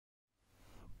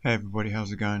Hey everybody,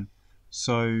 how's it going?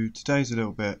 So today's a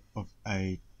little bit of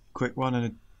a quick one and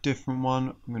a different one.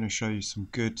 I'm going to show you some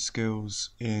good skills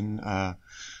in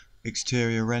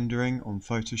exterior rendering on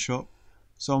Photoshop.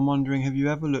 So I'm wondering, have you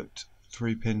ever looked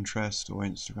through Pinterest or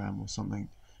Instagram or something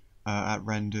at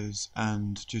renders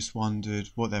and just wondered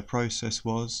what their process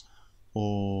was,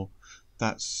 or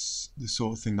that's the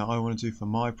sort of thing that I want to do for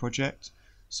my project?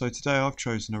 So today I've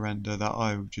chosen a render that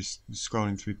I was just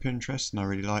scrolling through Pinterest and I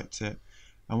really liked it.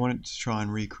 I wanted to try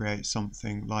and recreate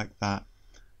something like that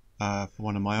for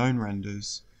one of my own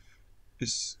renders.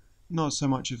 It's not so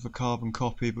much of a carbon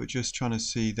copy, but just trying to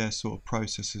see their sort of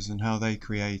processes and how they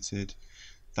created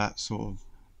that sort of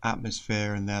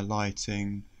atmosphere and their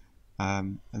lighting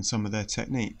and some of their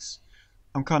techniques.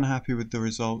 I'm kind of happy with the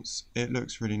results. It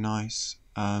looks really nice.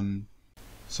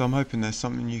 So I'm hoping there's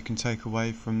something you can take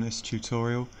away from this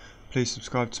tutorial. Please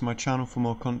subscribe to my channel for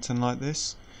more content like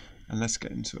this, and let's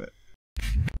get into it.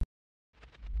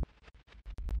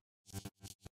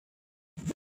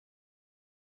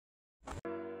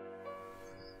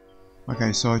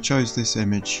 Okay, so I chose this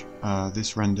image,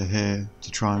 this render here,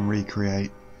 to try and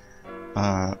recreate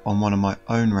on one of my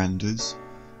own renders,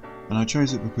 and I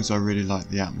chose it because I really like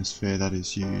the atmosphere that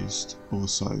is used.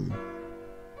 Also,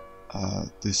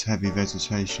 this heavy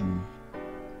vegetation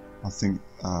I think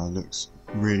looks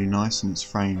really nice, and it's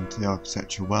framed the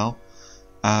architecture well,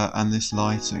 and this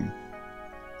lighting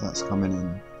that's coming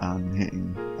in and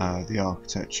hitting the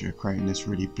architecture, creating this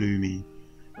really bloomy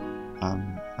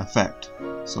effect.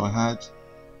 So I had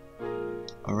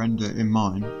a render in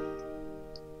mind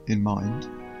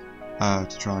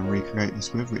to try and recreate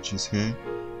this with, which is here.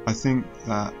 I think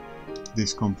that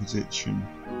this composition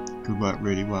could work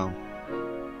really well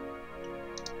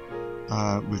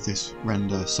with this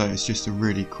render. So it's just a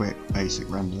really quick basic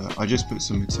render. I just put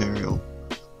some material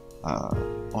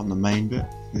on the main bit.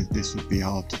 This would be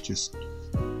hard to just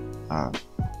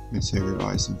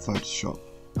materialize in Photoshop,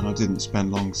 and I didn't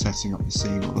spend long setting up the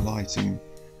scene or the lighting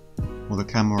or the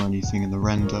camera or anything in the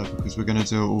render, because we're going to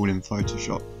do it all in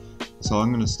Photoshop. So I'm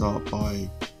going to start by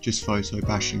just photo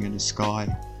bashing in a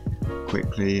sky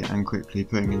quickly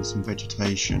putting in some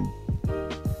vegetation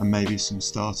and maybe some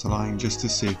starter lighting, just to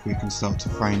see if we can start to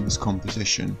frame this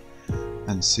composition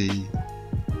and see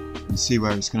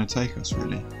where it's going to take us,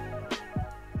 really.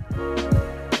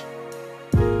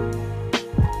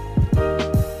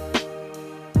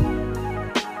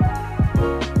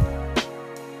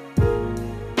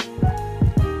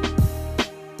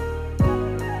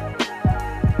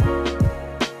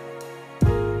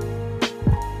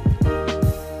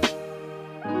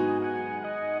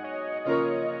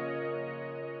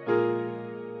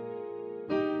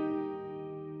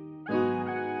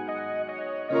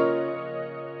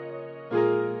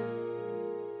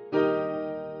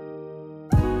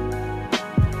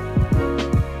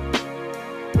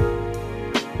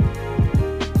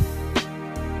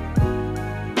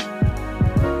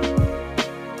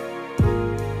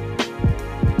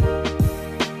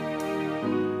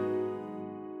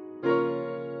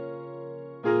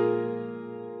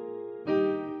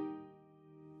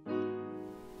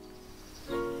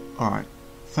 Alright,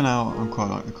 for now I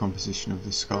quite like the composition of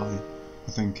the sky.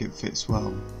 I think it fits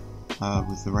well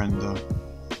with the render.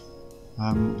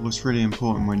 What's really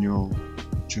important when you're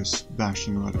just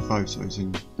bashing a lot of photos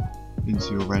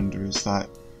into your render is that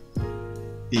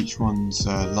each one's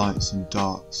lights and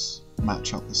darks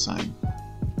match up the same,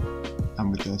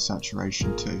 and with their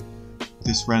saturation too.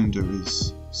 This render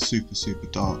is super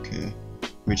dark here,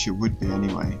 which it would be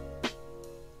anyway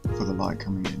for the light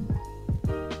coming in.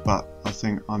 But I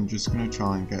think I'm just going to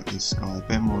try and get this sky a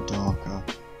bit more darker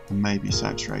and maybe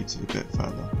saturated a bit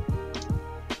further.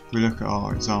 If we look at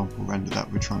our example render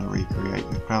that we're trying to recreate,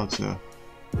 the clouds are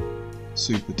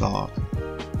super dark,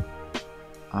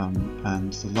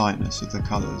 and the lightness of the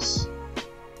colours,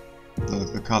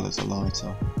 the colours are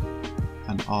lighter,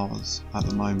 and ours at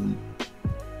the moment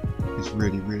is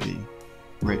really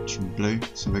rich and blue,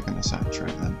 so we're going to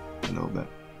saturate them a little bit.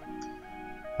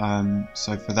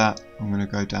 So for that I'm going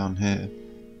to go down here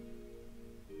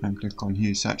and click on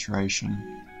Hue Saturation,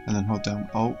 and then hold down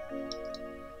Alt,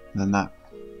 and then that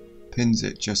pins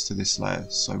it just to this layer.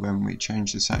 So when we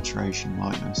change the saturation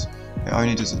lightness, it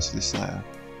only does it to this layer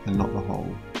and not the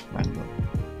whole render.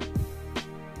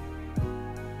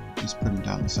 Just putting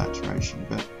down the saturation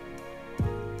a bit.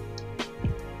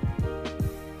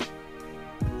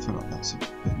 I feel like that's a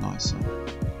bit nicer.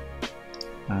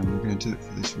 And we're going to do it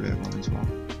for this rear one as well.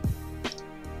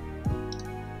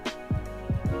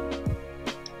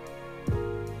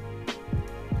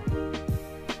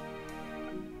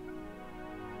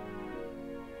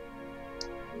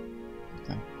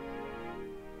 Okay.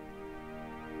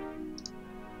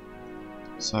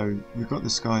 So we've got the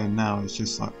sky in now, it's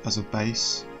just like as a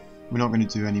base. We're not going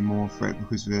to do any more for it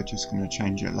because we're just going to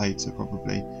change it later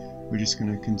probably. We're just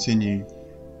going to continue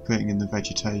putting in the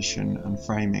vegetation and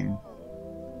framing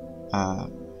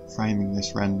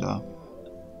this render,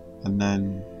 and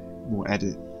then we'll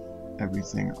edit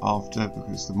everything after,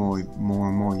 because the more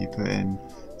and more you put in,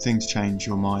 things change,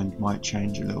 your mind might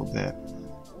change a little bit,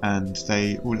 and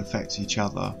they all affect each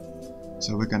other.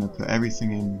 So we're going to put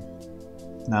everything in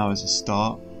now as a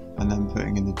start, and then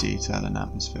putting in the detail and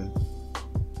atmosphere.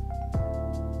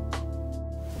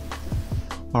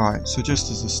 Alright, so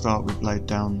just as a start we've laid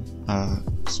down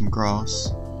some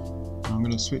grass. I'm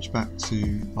going to switch back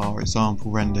to our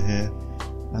example render here,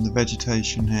 and the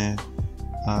vegetation here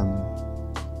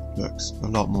looks a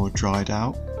lot more dried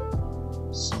out,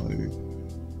 so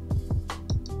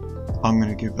I'm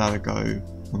going to give that a go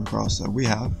on the grass that we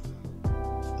have,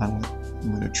 and I'm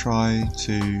going to try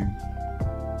to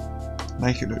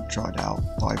make it look dried out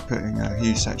by putting a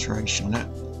hue saturation on it,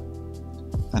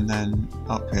 and then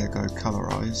up here go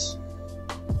colorize.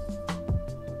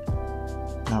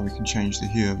 Now we can change the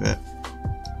hue of it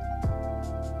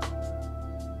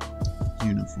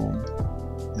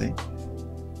uniformly,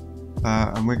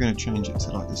 and we're going to change it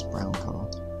to like this brown colour.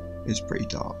 It's pretty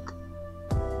dark,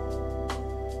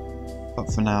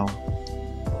 but for now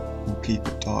we'll keep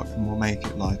it dark and we'll make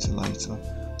it lighter later.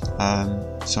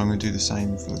 So I'm going to do the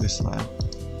same for this layer.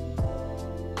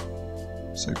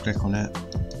 So click on it,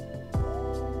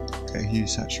 get hue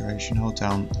saturation, hold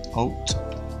down Alt,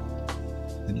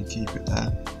 then you keep it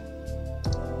there,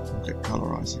 and click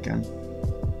colorize again.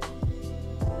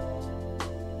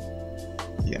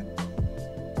 Yeah.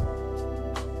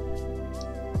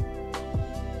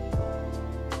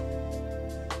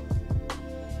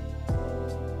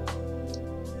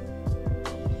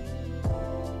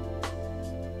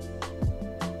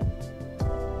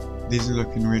 These are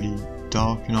looking really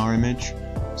dark in our image,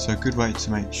 so a good way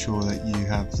to make sure that you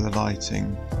have the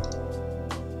lighting,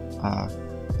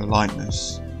 the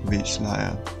lightness of each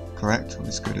layer correct, or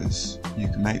as good as you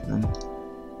can make them,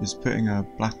 is putting a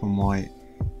black and white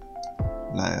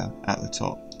layer at the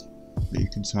top that you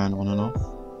can turn on and off.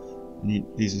 And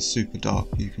these are super dark,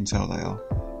 you can tell they are,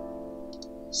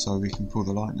 so we can pull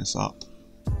the lightness up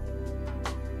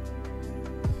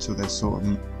so they're sort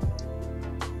of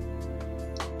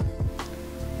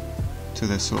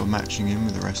matching in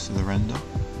with the rest of the render.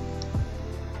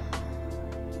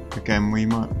 Again, we're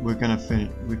going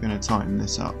to tighten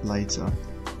this up later,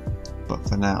 but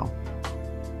for now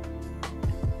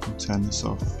we'll turn this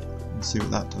off and see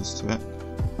what that does to it.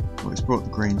 Well, it's brought the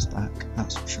greens back,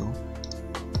 that's for sure.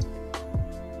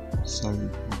 So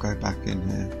we'll go back in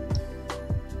here,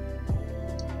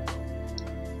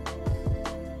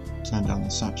 turn down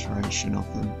the saturation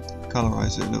of them,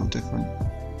 colorize it a little different.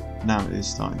 Now it is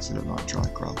starting to look like dry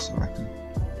grass, I reckon.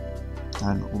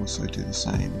 And also do the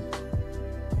same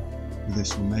with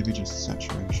this one, maybe just the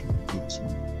saturation with this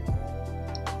one.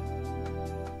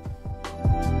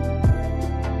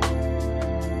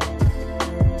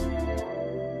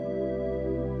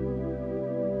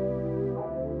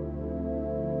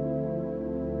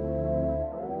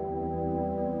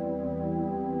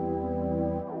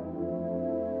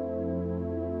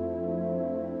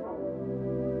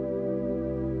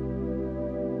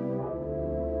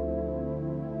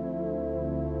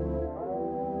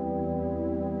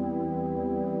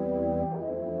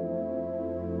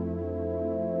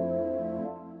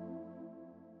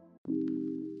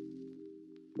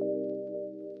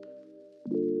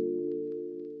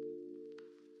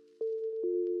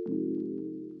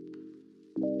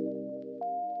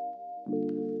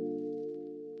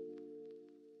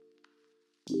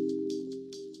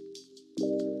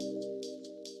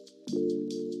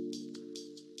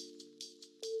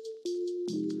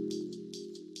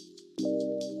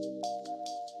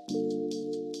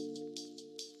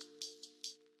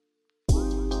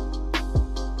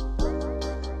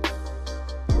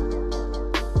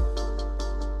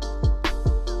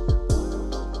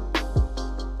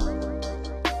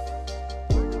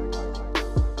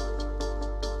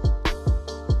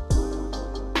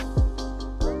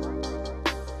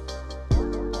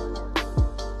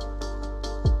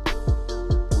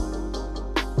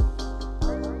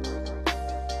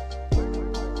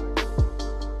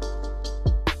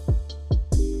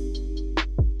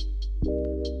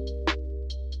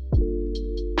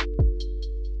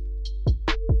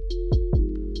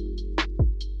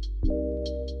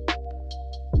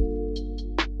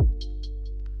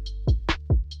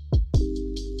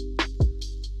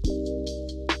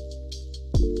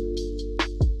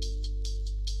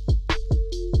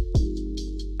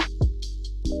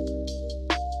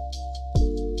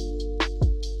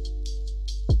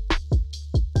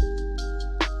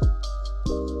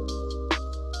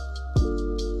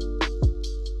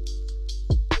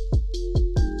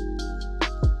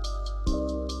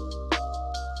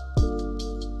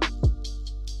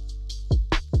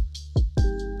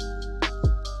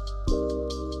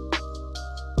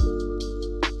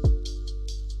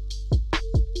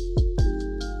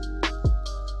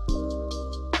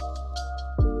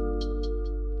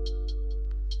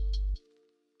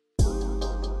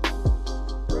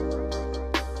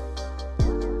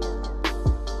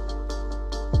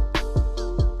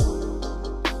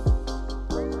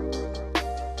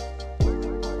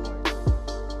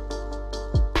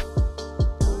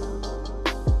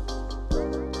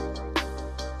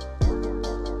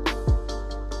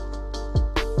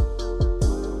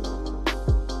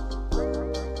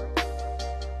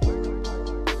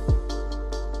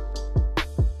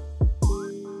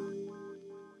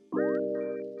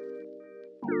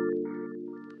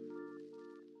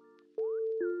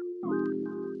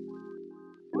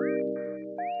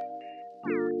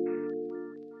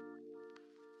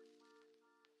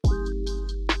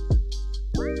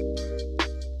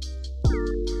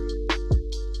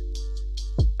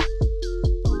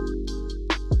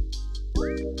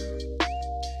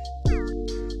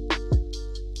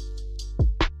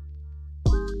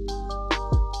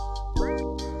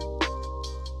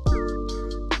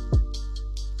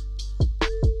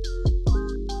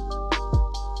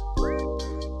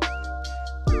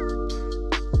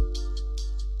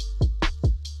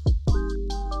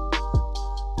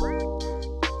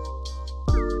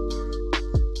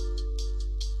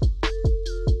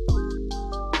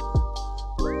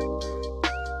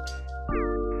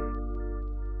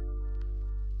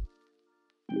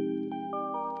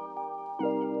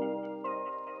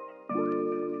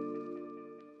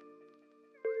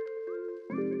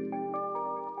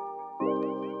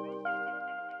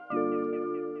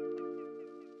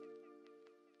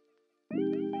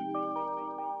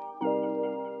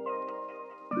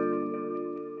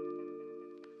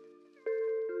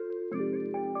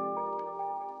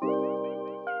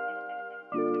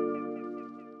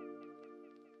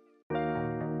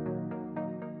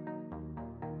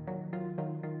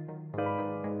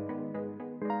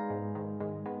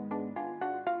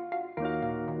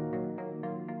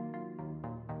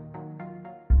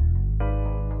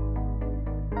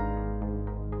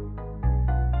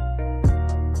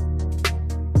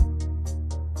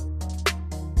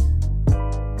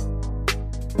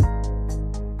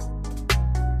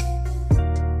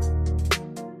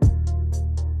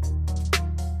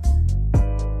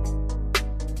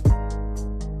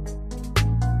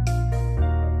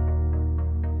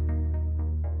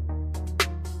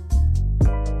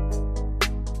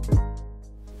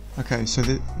 Okay, so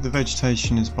the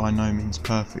vegetation is by no means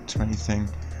perfect or anything,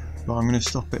 but I'm going to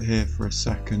stop it here for a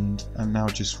second and now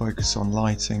just focus on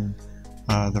lighting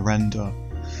the render.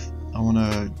 I want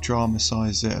to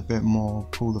dramatize it a bit more,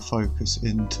 pull the focus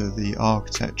into the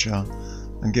architecture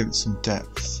and give it some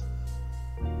depth.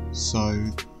 So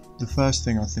the first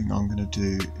thing I think I'm going to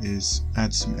do is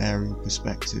add some aerial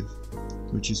perspective,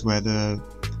 which is where the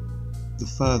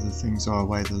further things are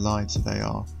away, the lighter they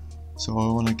are. So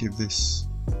I want to give this,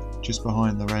 just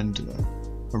behind the render,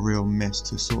 a real mist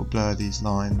to sort of blur these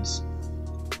lines,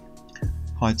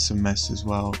 hide some mess as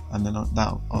well, and then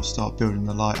I'll start building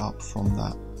the light up from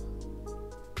that.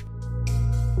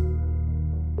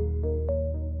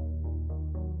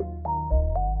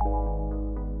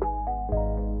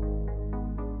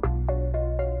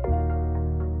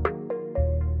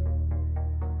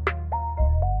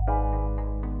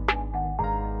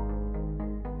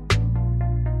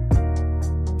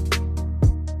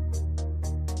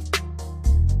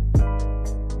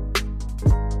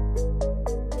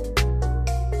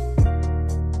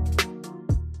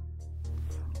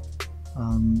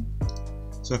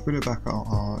 So if we look back at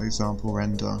our example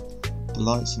render, the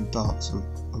lights and darks are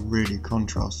really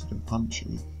contrasted and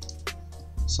punchy.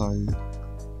 So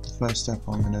the first step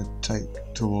I'm going to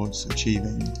take towards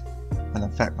achieving an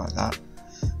effect like that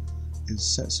is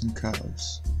set some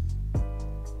curves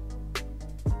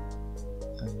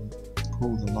and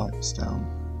pull the lights down.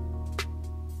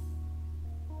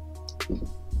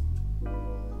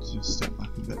 Just step back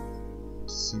a bit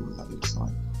to see what that looks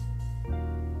like.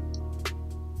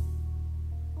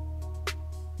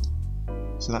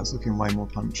 So that's looking way more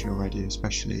punchy already,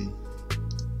 especially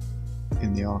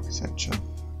in the architecture.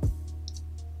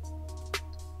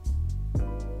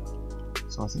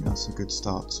 So I think that's a good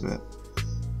start to it.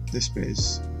 This bit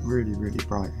is really, really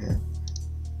bright here.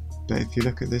 But if you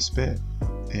look at this bit,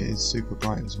 it is super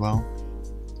bright as well.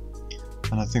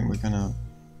 And I think we're going to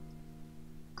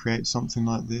create something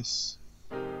like this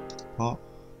part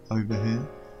over here.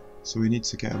 So we need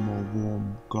to get a more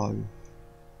warm glow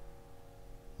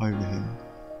over here.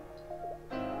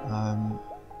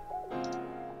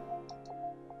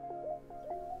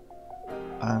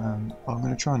 And I'm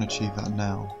going to try and achieve that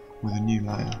now with a new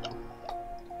layer,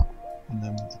 and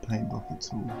then with the paint bucket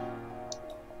tool,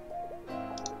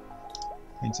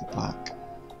 paint it black,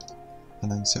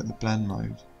 and then set the blend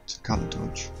mode to colour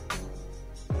dodge.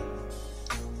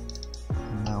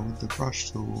 And now with the brush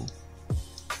tool,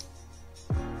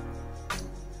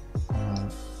 I'm going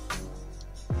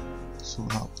to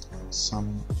sort out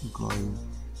some glow,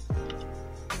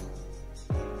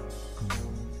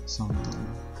 some glow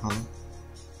colour,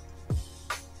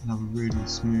 and have a really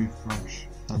smooth brush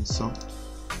and soft,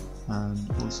 and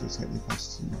also take the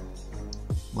opacity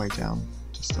way down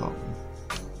to start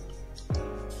with.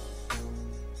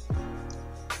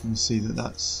 You see that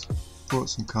that's brought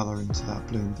some colour into that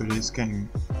bloom, but it's getting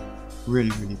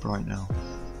really, really bright now.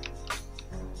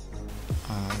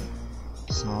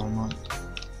 So I might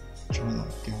try that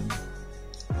again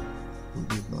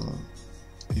with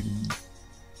even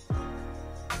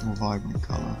more vibrant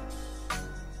colour.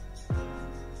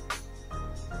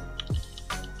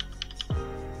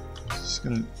 It's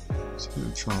a bit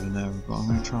of trial and error, but I'm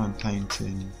going to try and paint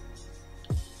in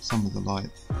some of the light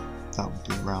that would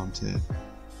be around here.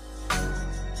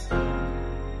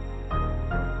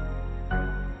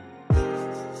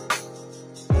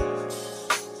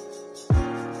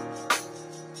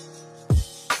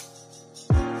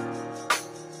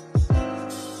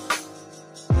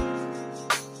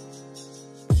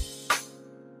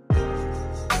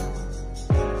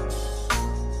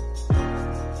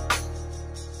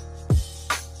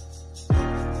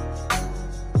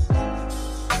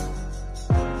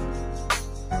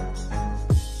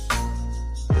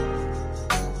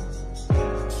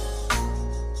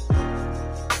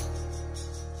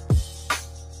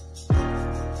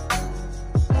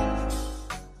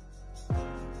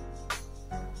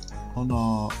 On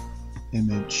our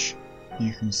image,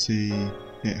 you can see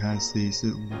it has these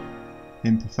little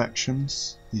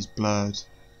imperfections, these blurred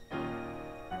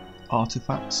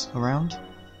artifacts around.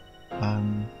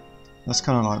 That's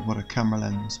kind of like what a camera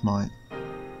lens might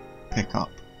pick up,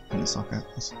 and it's like a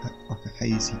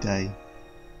hazy day.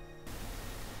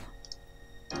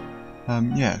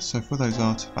 Yeah, so for those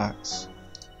artifacts,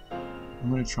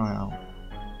 I'm going to try out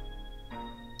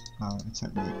a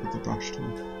technique with the brush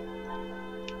tool.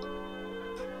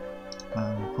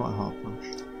 Quite a hard brush.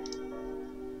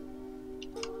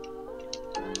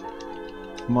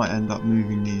 I might end up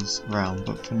moving these around,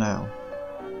 but for now,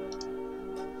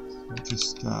 I'll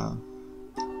just put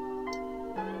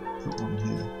one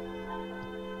here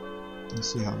and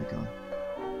see how we go.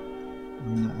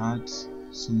 I'm going to add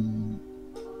some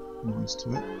noise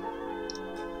to it.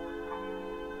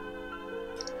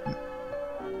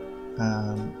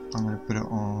 I'm going to put it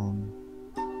on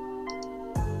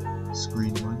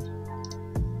screen mode.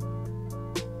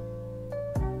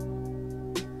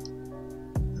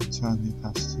 Turn the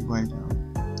opacity way down,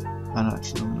 and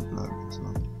actually I'm going to blow it as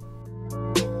well.